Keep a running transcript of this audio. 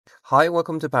Hi,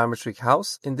 welcome to Parametric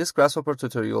House. In this Grasshopper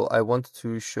tutorial, I want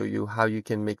to show you how you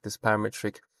can make this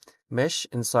parametric mesh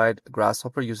inside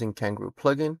Grasshopper using Kangaroo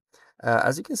plugin.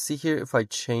 As you can see here, if I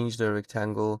change the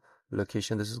rectangle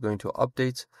location, this is going to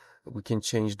update. We can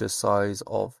change the size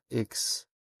of X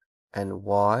and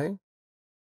Y,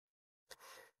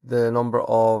 the number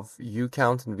of U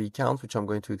count and V count, which I'm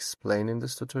going to explain in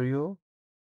this tutorial.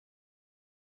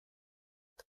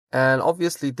 And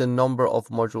obviously the number of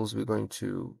modules we're going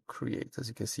to create. As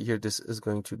you can see here, this is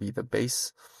going to be the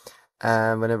base.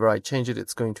 And whenever I change it,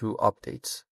 it's going to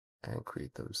update and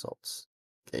create the results.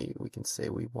 Okay, we can say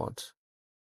we want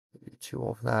maybe 2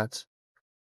 of that.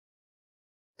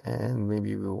 And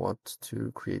maybe we want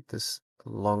to create this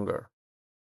longer.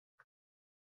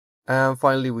 And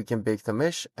finally, we can bake the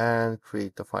mesh and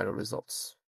create the final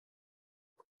results.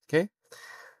 Okay,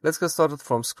 let's get started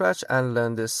from scratch and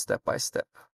learn this step by step.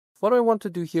 What I want to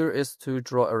do here is to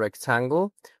draw a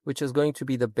rectangle, which is going to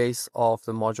be the base of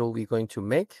the module we're going to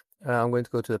make. I'm going to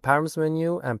go to the Params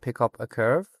menu and pick up a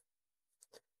curve.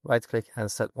 Right click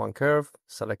and set one curve,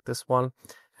 select this one,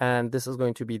 and this is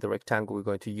going to be the rectangle we're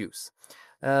going to use.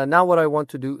 Now what I want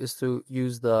to do is to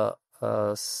use the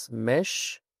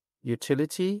mesh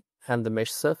utility and the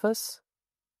mesh surface.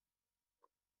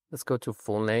 Let's go to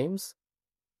full names.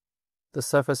 The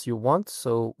surface you want,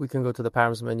 so we can go to the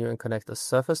Params menu and connect a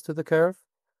surface to the curve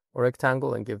or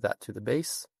rectangle and give that to the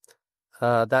base.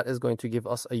 That is going to give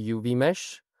us a UV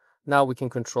mesh. Now we can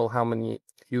control how many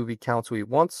UV counts we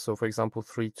want. So for example,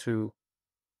 3 to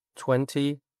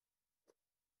 20.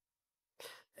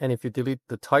 And if you delete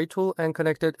the title and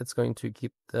connect it, it's going to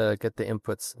get the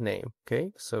input's name.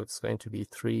 Okay, so it's going to be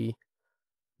 3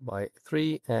 by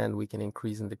 3, and we can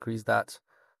increase and decrease that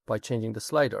by changing the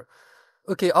slider.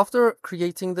 Okay, after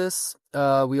creating this,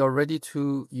 we are ready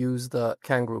to use the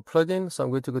Kangaroo plugin. So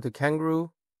I'm going to go to Kangaroo.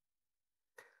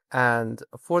 And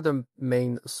for the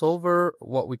main solver,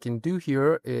 what we can do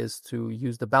here is to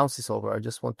use the bouncy solver. I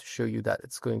just want to show you that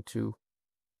it's going to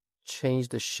change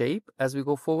the shape as we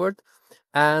go forward.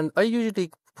 And I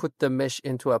usually put the mesh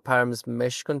into a Params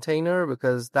mesh container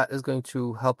because that is going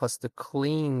to help us to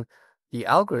clean the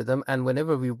algorithm. And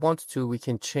whenever we want to, we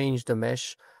can change the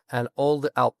mesh and all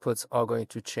the outputs are going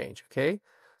to change. Okay,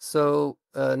 so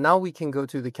now we can go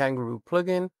to the Kangaroo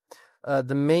plugin.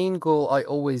 The main goal I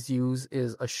always use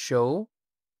is a show.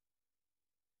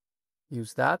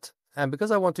 Use that. And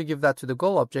because I want to give that to the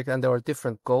goal object and there are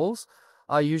different goals,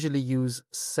 I usually use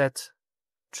set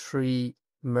tree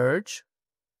merge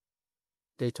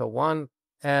data 1.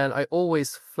 And I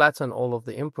always flatten all of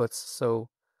the inputs so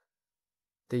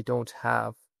they don't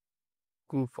have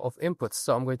group of inputs.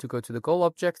 So I'm going to go to the goal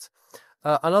object.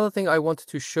 Another thing I wanted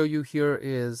to show you here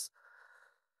is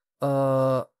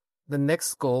the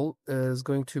next goal is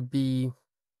going to be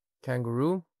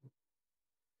Kangaroo.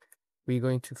 We're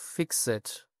going to fix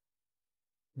it,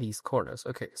 these corners.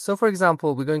 Okay, so for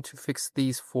example, we're going to fix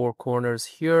these 4 corners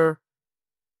here,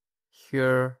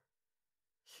 here,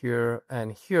 here,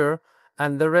 and here,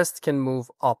 and the rest can move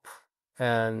up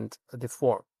and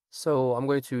deform. So I'm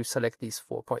going to select these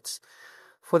 4 points.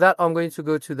 For that, I'm going to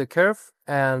go to the curve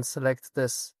and select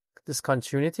this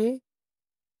discontinuity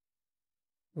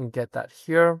and get that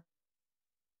here.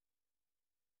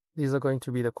 These are going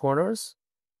to be the corners,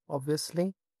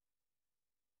 obviously.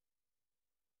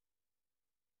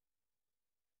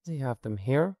 You have them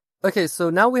here. Okay,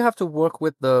 so now we have to work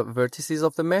with the vertices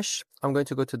of the mesh. I'm going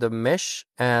to go to the mesh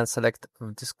and select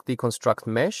deconstruct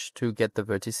mesh to get the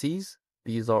vertices.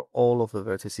 These are all of the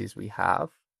vertices we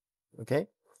have. Okay.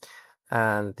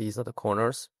 And these are the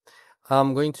corners.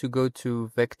 I'm going to go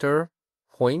to vector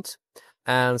point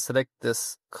and select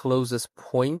this closest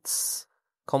points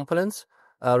component.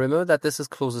 Remember that this is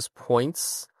closest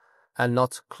points and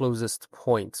not closest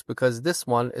points, because this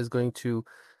one is going to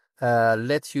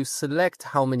let you select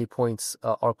how many points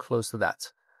are close to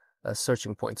that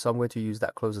searching point. So I'm going to use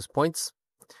that closest points.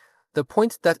 The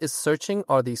point that is searching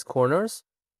are these corners.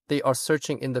 They are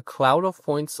searching in the cloud of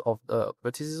points of the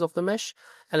vertices of the mesh.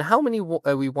 And how many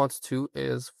we want to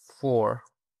is 4.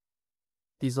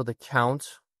 These are the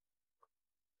count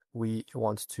we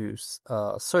want to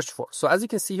search for. So as you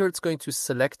can see here, it's going to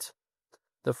select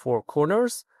the 4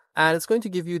 corners, and it's going to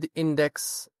give you the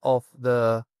index of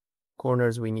the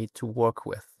corners we need to work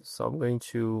with. So I'm going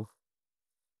to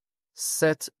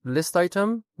set list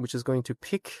item, which is going to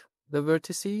pick the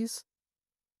vertices.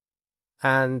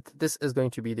 And this is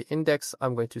going to be the index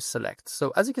I'm going to select.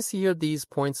 So as you can see here, these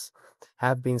points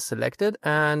have been selected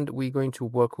and we're going to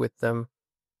work with them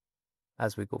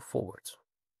as we go forward.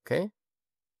 Okay.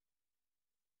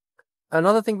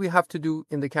 Another thing we have to do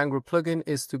in the Kangaroo plugin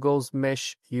is to Gauss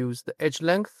mesh use the edge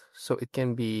length so it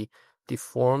can be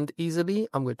deformed easily.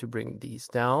 I'm going to bring these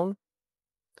down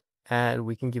and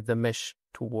we can give the mesh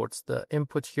towards the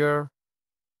input here.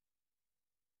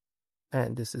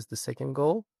 And this is the second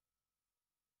goal.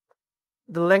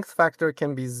 The length factor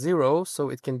can be 0, so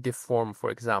it can deform, for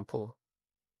example.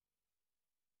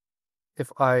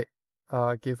 If I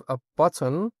give a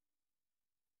button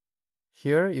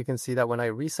here, you can see that when I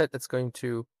reset, it's going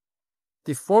to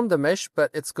deform the mesh,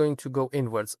 but it's going to go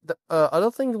inwards. The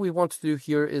other thing we want to do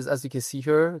here is, as you can see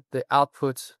here, the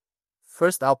output,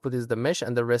 first output is the mesh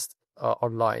and the rest are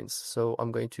lines. So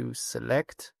I'm going to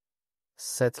select,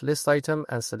 set list item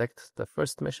and select the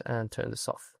first mesh and turn this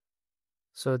off.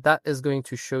 So that is going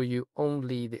to show you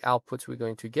only the output we're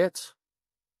going to get.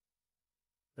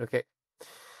 Okay.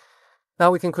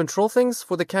 Now we can control things.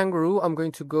 For the Kangaroo, I'm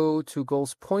going to go to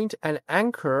Gauss point and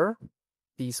anchor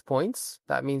these points.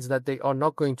 That means that they are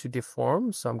not going to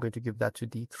deform. So I'm going to give that to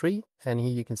D3. And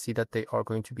here you can see that they are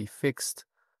going to be fixed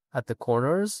at the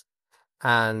corners.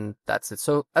 And that's it.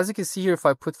 So as you can see here, if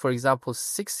I put, for example,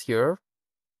 6 here,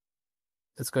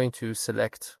 it's going to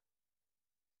select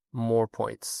more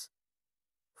points.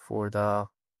 For the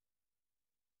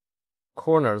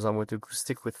corners, I'm going to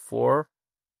stick with 4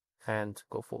 and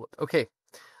go forward. Okay.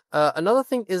 Another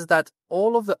thing is that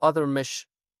all of the other mesh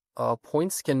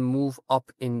points can move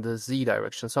up in the Z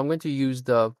direction. So I'm going to use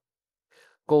the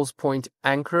Gauss point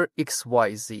anchor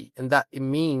XYZ. And that it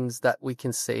means that we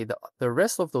can say that the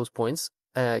rest of those points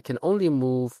can only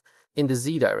move in the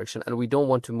Z direction. And we don't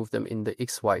want to move them in the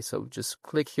XY. So just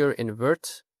click here,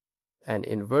 invert. And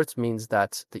invert means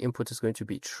that the input is going to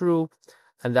be true.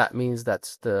 And that means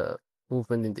that the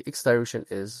movement in the X direction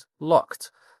is locked.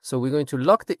 So we're going to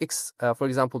lock the X, for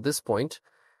example, this point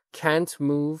can't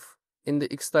move in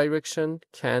the X direction,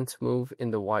 can't move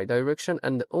in the Y direction.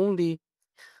 And the only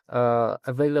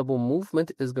available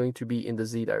movement is going to be in the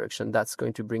Z direction. That's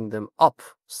going to bring them up.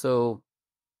 So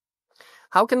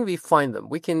how can we find them?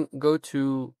 We can go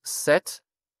to set,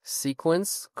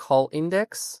 sequence, call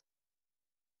index.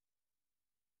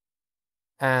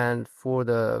 And for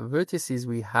the vertices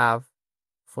we have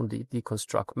from the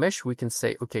deconstruct mesh, we can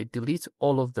say, okay, delete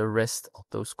all of the rest of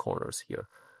those corners here.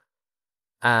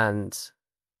 And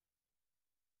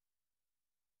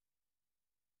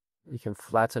you can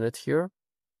flatten it here.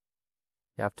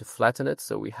 You have to flatten it.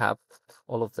 So we have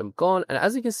all of them gone. And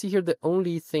as you can see here, the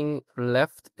only thing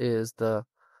left is the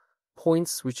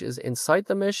points which is inside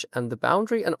the mesh and the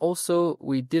boundary. And also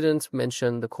we didn't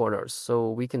mention the corners.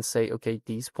 So we can say, okay,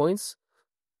 these points,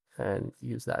 and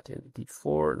use that in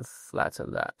D4 and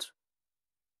flatten that.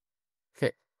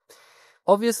 Okay.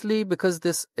 Obviously, because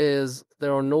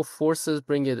there are no forces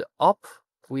bringing it up,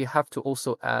 we have to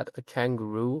also add a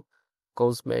Kangaroo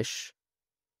Gauss mesh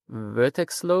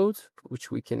vertex load,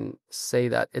 which we can say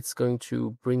that it's going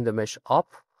to bring the mesh up.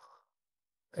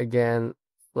 Again,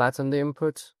 flatten the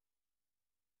input.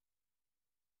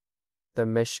 The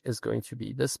mesh is going to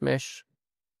be this mesh.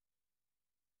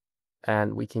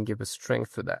 And we can give a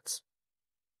strength to that.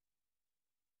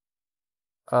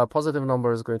 A positive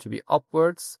number is going to be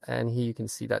upwards, and here you can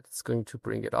see that it's going to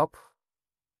bring it up.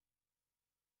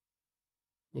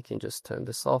 You can just turn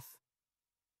this off.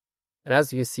 And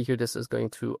as you can see here, this is going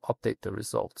to update the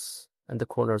results. And the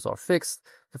corners are fixed.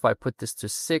 If I put this to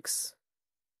 6,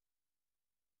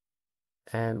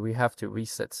 and we have to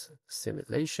reset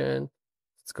simulation,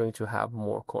 it's going to have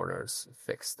more corners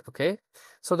fixed. Okay,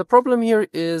 so the problem here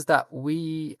is that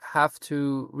we have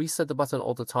to reset the button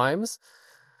all the times.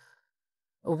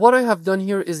 What I have done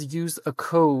here is use a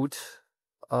code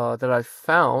that I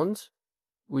found,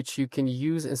 which you can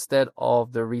use instead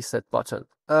of the reset button.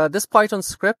 This Python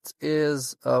script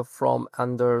is from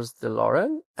Anders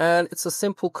DeLauren, and it's a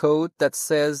simple code that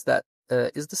says that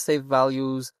is the saved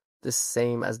values the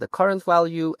same as the current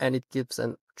value, and it gives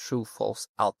an true false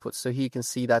output. So here you can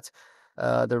see that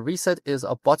the reset is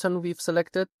a button we've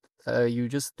selected. You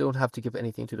just don't have to give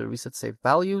anything to the reset save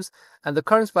values, and the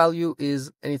current value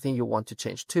is anything you want to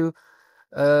change to.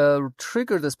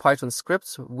 Trigger this Python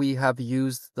script, we have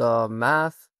used the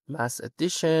mass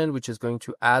addition, which is going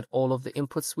to add all of the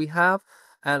inputs we have,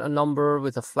 and a number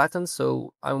with a flatten.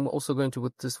 So I'm also going to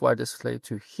put this wire display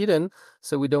to hidden,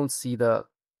 so we don't see the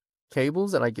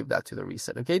cables, and I give that to the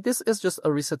reset. Okay, this is just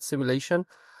a reset simulation,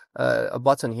 a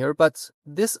button here, but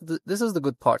this is the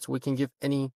good part. We can give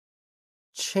any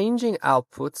changing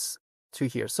outputs to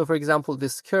here. So for example,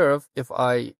 this curve, if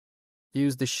I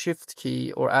use the shift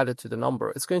key or add it to the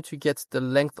number, it's going to get the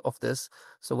length of this.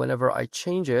 So whenever I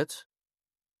change it,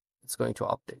 it's going to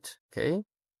update. Okay,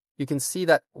 you can see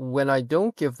that when I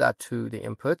don't give that to the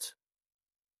input,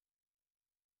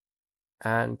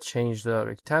 and change the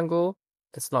rectangle,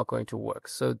 it's not going to work.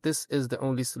 So this is the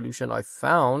only solution I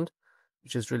found,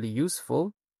 which is really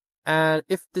useful. And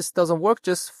if this doesn't work,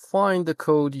 just find the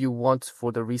code you want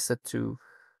for the reset to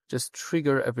just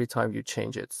trigger every time you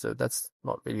change it. So that's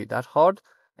not really that hard,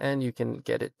 and you can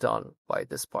get it done by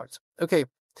this part. Okay.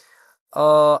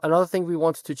 Another thing we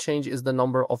want to change is the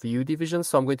number of U divisions.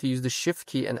 So I'm going to use the Shift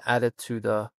key and add it to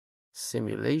the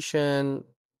simulation.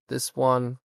 This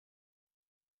one.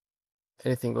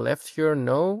 Anything left here?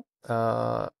 No.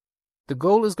 The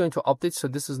goal is going to update, so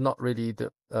this is not really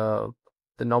the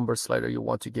number slider you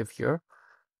want to give here.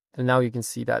 And now you can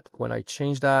see that when I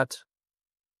change that,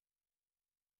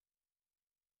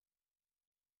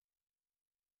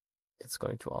 it's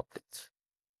going to update.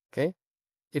 Okay.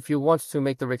 If you want to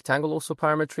make the rectangle also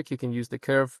parametric, you can use the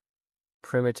curve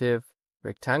primitive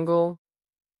rectangle.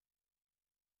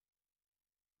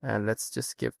 And let's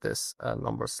just give this a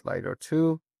number slider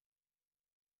too,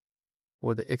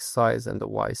 for the X size and the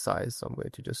Y size. So I'm going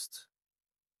to just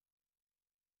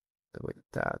do it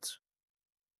that.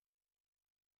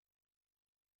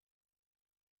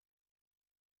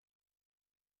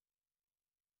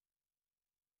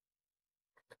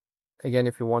 Again,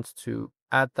 if you want to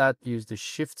add that, use the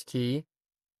Shift key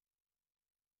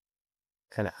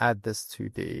and add this to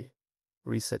the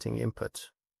resetting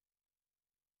input.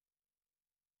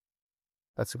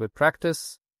 That's a good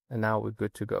practice. And now we're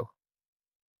good to go.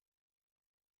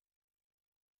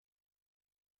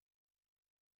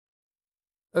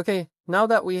 Okay, now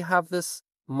that we have this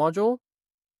module,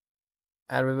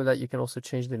 and remember that you can also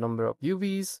change the number of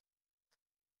UVs,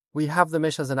 we have the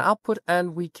mesh as an output,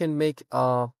 and we can make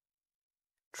a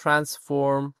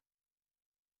transform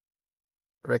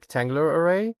rectangular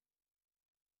array.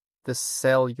 The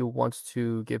cell you want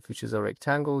to give, which is a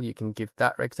rectangle, you can give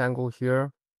that rectangle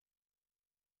here.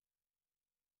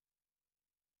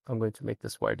 I'm going to make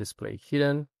this wire display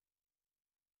hidden.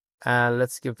 And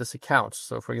let's give this a count.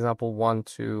 So for example, 1,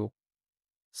 2,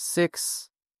 6.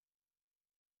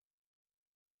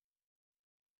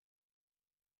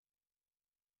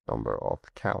 Number of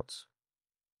counts.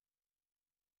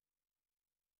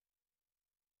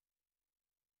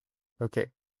 Okay.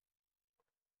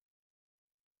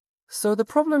 So the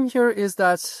problem here is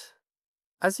that,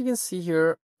 as you can see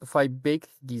here, if I bake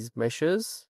these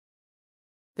meshes,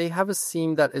 they have a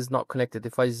seam that is not connected.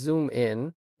 If I zoom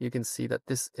in, you can see that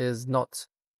this is not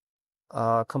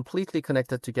completely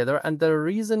connected together. And the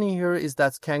reason here is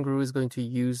that Kangaroo is going to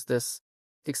use this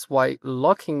XY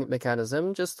locking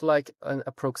mechanism, just like an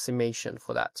approximation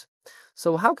for that.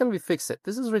 So how can we fix it?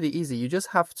 This is really easy. You just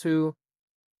have to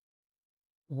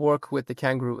work with the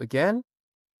Kangaroo again.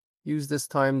 Use this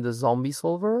time the zombie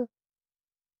solver.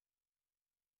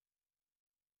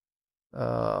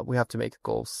 We have to make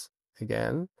goals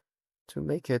again. To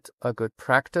make it a good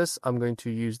practice, I'm going to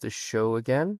use the show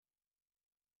again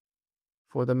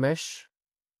for the mesh.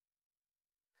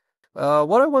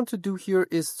 What I want to do here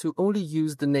is to only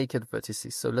use the naked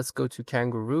vertices. So let's go to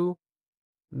Kangaroo,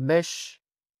 mesh,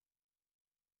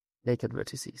 naked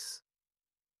vertices.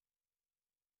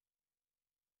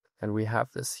 And we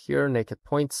have this here, naked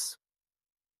points.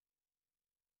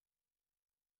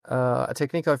 A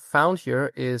technique I've found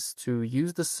here is to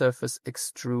use the surface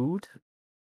extrude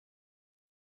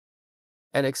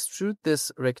and extrude this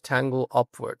rectangle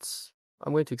upwards.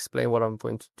 I'm going to explain what I'm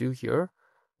going to do here.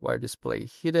 Wire display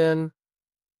hidden.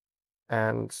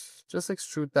 And just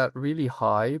extrude that really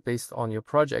high based on your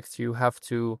project. You have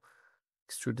to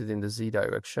extrude it in the Z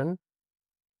direction.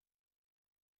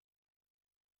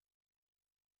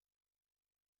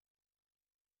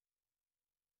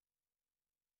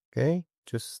 Okay,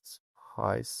 just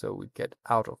high so we get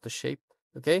out of the shape.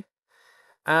 Okay,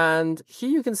 and here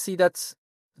you can see that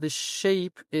the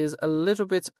shape is a little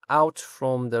bit out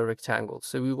from the rectangle.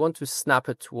 So we want to snap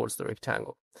it towards the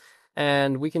rectangle.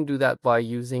 And we can do that by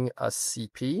using a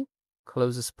CP,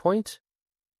 closest point,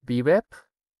 brep,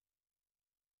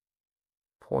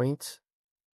 point,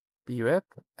 brep.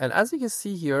 And as you can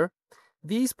see here,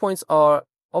 these points are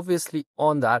obviously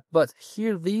on that, but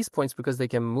here these points, because they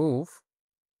can move,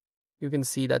 you can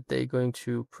see that they're going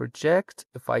to project.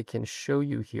 If I can show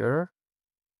you here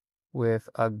with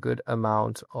a good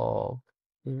amount of,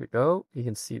 here we go, you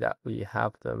can see that we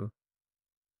have them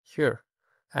here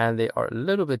and they are a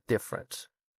little bit different,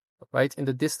 right? In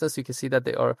the distance, you can see that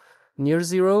they are near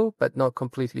zero, but not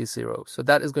completely zero. So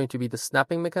that is going to be the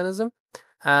snapping mechanism.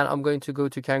 And I'm going to go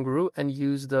to Kangaroo and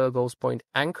use the goals point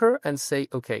anchor and say,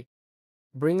 okay,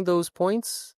 bring those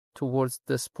points towards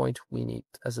this point we need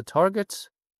as a target.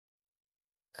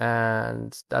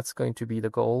 And that's going to be the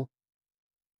goal.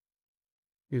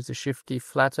 Use the Shift key,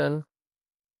 flatten.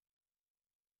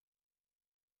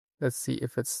 Let's see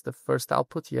if it's the first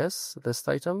output. Yes, this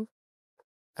item.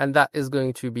 And that is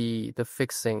going to be the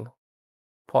fixing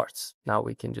parts. Now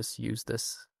we can just use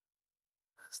this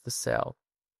as the cell.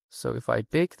 So if I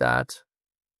bake that,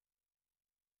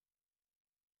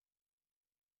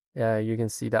 you can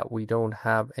see that we don't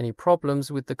have any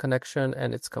problems with the connection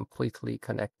and it's completely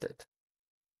connected.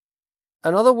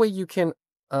 Another way you can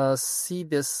see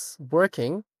this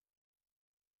working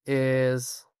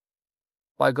is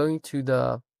by going to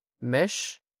the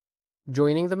mesh,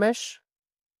 joining the mesh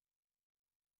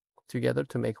together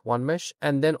to make one mesh,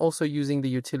 and then also using the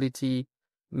utility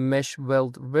mesh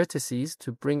weld vertices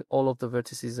to bring all of the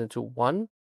vertices into one,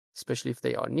 especially if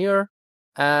they are near.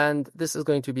 And this is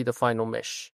going to be the final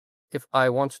mesh. If I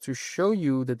want to show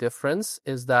you the difference,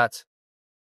 is that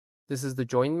this is the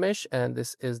joined mesh and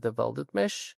this is the welded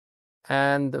mesh,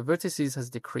 and the vertices has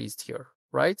decreased here,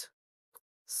 right?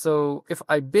 So if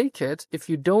I bake it, if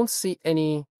you don't see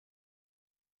any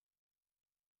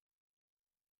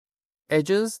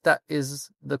edges, that is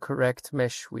the correct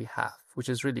mesh we have, which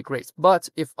is really great. But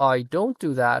if I don't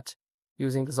do that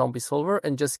using the zombie solver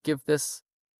and just give this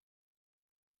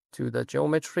to the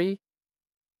geometry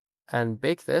and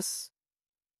bake this,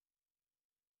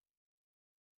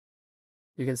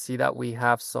 you can see that we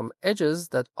have some edges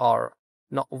that are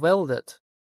not welded.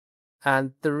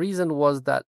 And the reason was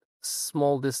that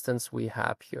small distance we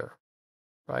have here,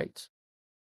 right?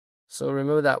 So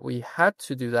remember that we had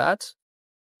to do that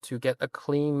to get a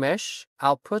clean mesh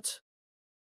output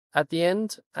at the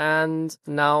end, and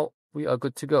now we are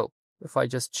good to go. If I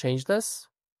just change this,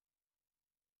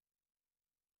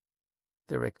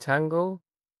 the rectangle,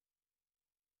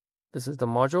 this is the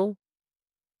module,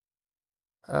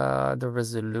 the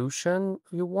resolution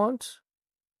you want,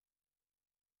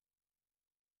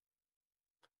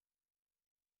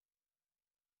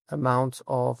 amount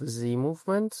of Z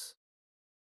movement,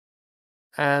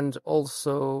 and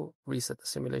also reset the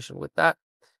simulation with that.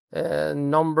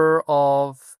 Number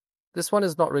of, this one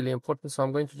is not really important, so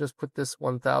I'm going to just put this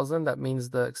 1000. That means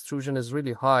the extrusion is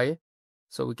really high,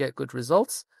 so we get good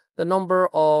results. The number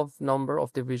of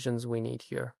divisions we need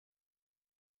here.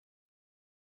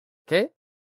 Okay,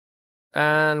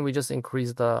 and we just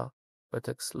increase the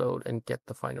vertex load and get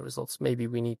the final results. Maybe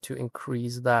we need to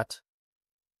increase that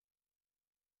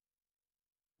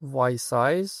Y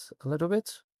size a little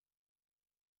bit.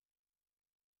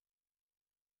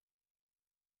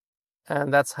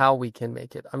 And that's how we can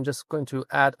make it. I'm just going to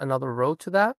add another row to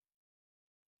that.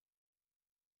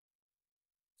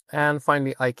 And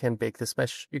finally, I can bake this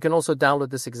mesh. You can also download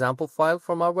this example file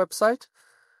from our website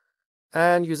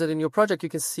and use it in your project. You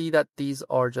can see that these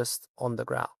are just on the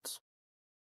ground.